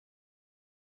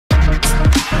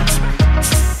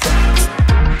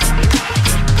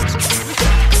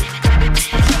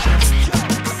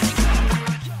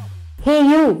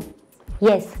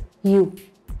Yes, you.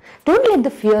 Don't let the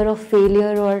fear of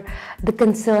failure or the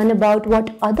concern about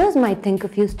what others might think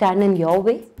of you stand in your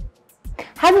way.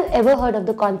 Have you ever heard of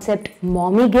the concept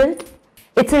mommy guilt?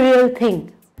 It's a real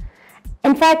thing.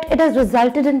 In fact, it has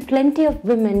resulted in plenty of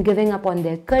women giving up on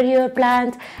their career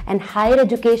plans and higher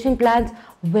education plans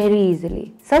very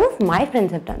easily. Some of my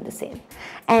friends have done the same,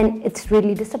 and it's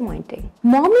really disappointing.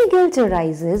 Mommy guilt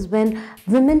arises when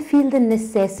women feel the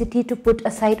necessity to put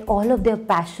aside all of their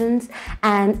passions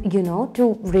and,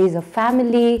 to raise a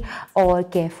family or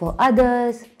care for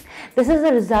others. This is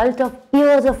a result of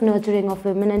years of nurturing of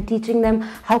women and teaching them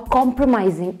how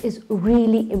compromising is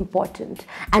really important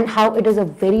and how it is a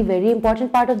very, very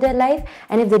important part of their life,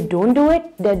 and if they don't do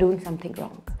it, they're doing something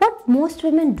wrong. What most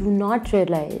women do not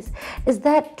realize is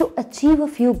that to achieve a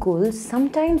few goals,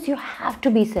 sometimes you have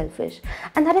to be selfish,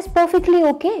 and that is perfectly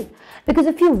okay, because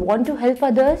if you want to help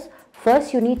others,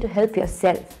 first you need to help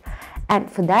yourself. And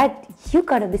for that, you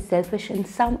gotta be selfish in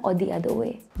some or the other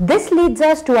way. This leads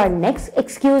us to our next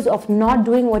excuse of not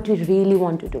doing what we really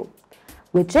want to do,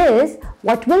 which is,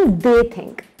 what will they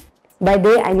think? By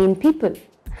they, I mean people.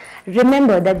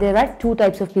 Remember that there are two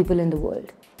types of people in the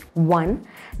world. One,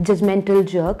 judgmental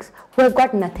jerks who have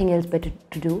got nothing else better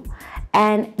to do.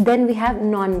 And then we have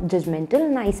non-judgmental,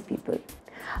 nice people.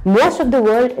 Most of the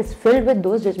world is filled with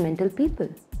those judgmental people.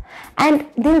 And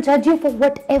they'll judge you for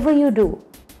whatever you do.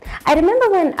 I remember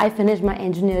when I finished my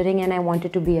engineering and I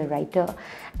wanted to be a writer,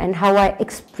 and how I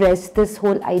expressed this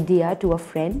whole idea to a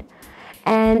friend,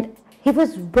 and he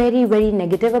was very, very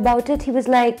negative about it. He was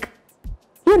like,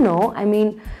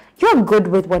 you're good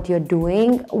with what you're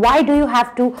doing. Why do you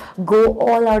have to go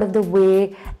all out of the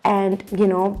way and,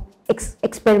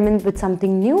 experiment with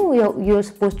something new? You're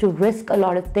supposed to risk a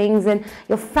lot of things, and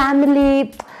your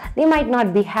family, they might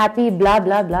not be happy, blah,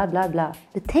 blah, blah, blah, blah.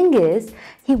 The thing is,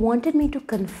 he wanted me to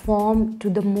conform to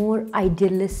the more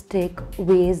idealistic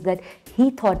ways that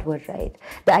he thought were right,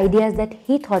 the ideas that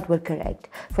he thought were correct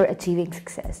for achieving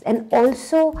success. And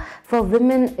also for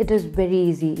women, it is very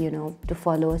easy, to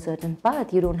follow a certain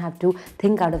path. You don't have to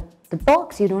think out of the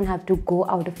box. You don't have to go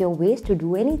out of your ways to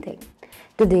do anything.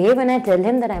 Today, when I tell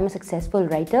him that I'm a successful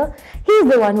writer, he's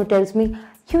the one who tells me,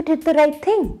 you did the right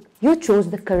thing. You chose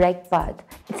the correct path.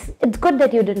 It's good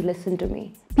that you didn't listen to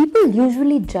me. People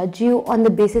usually judge you on the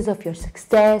basis of your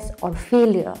success or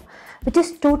failure, which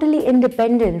is totally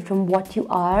independent from what you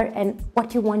are and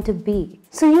what you want to be.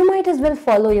 So you might as well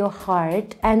follow your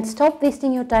heart and stop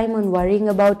wasting your time on worrying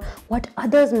about what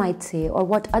others might say or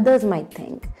what others might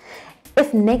think.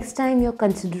 If next time you're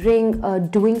considering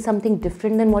doing something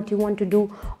different than what you want to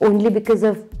do only because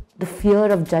of the fear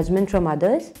of judgment from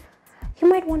others, you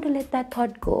might want to let that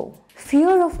thought go.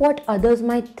 Fear of what others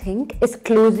might think is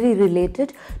closely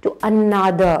related to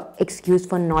another excuse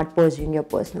for not pursuing your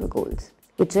personal goals,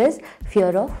 which is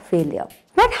fear of failure.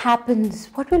 What happens?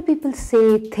 What will people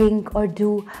say, think, or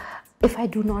do if I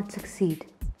do not succeed?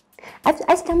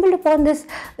 I stumbled upon this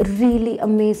really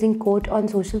amazing quote on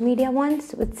social media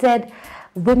once, which said,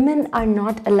 women are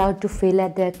not allowed to fail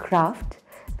at their craft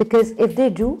because if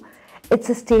they do, it's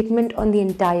a statement on the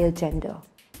entire gender.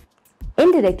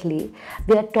 Indirectly,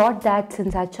 we are taught that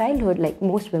since our childhood, like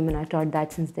most women are taught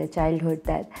that since their childhood,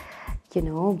 that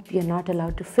you're not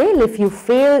allowed to fail. If you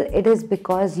fail, it is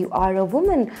because you are a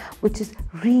woman, which is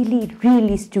really,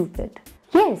 really stupid.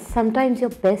 Yes, sometimes your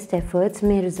best efforts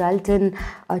may result in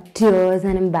tears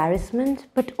and embarrassment,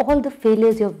 but all the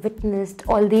failures you've witnessed,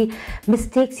 all the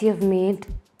mistakes you've made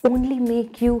only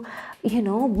make you,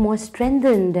 more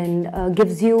strengthened and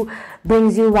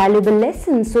brings you valuable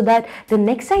lessons, so that the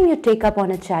next time you take up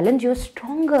on a challenge, you're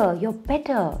stronger, you're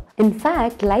better. In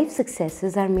fact, life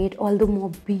successes are made all the more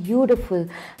beautiful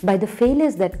by the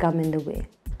failures that come in the way.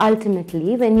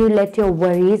 Ultimately, when you let your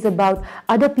worries about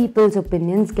other people's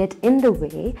opinions get in the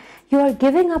way, you are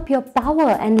giving up your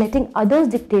power and letting others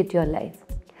dictate your life.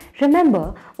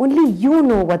 Remember, only you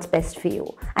know what's best for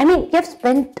you. You have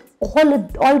spent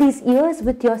all these years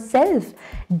with yourself,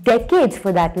 decades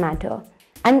for that matter.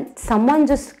 And someone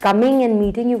just coming and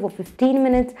meeting you for 15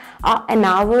 minutes, an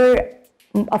hour,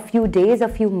 a few days, a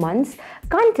few months,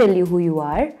 can't tell you who you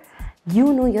are.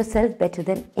 You know yourself better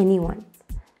than anyone.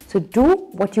 So do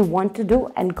what you want to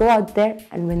do and go out there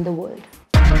and win the world.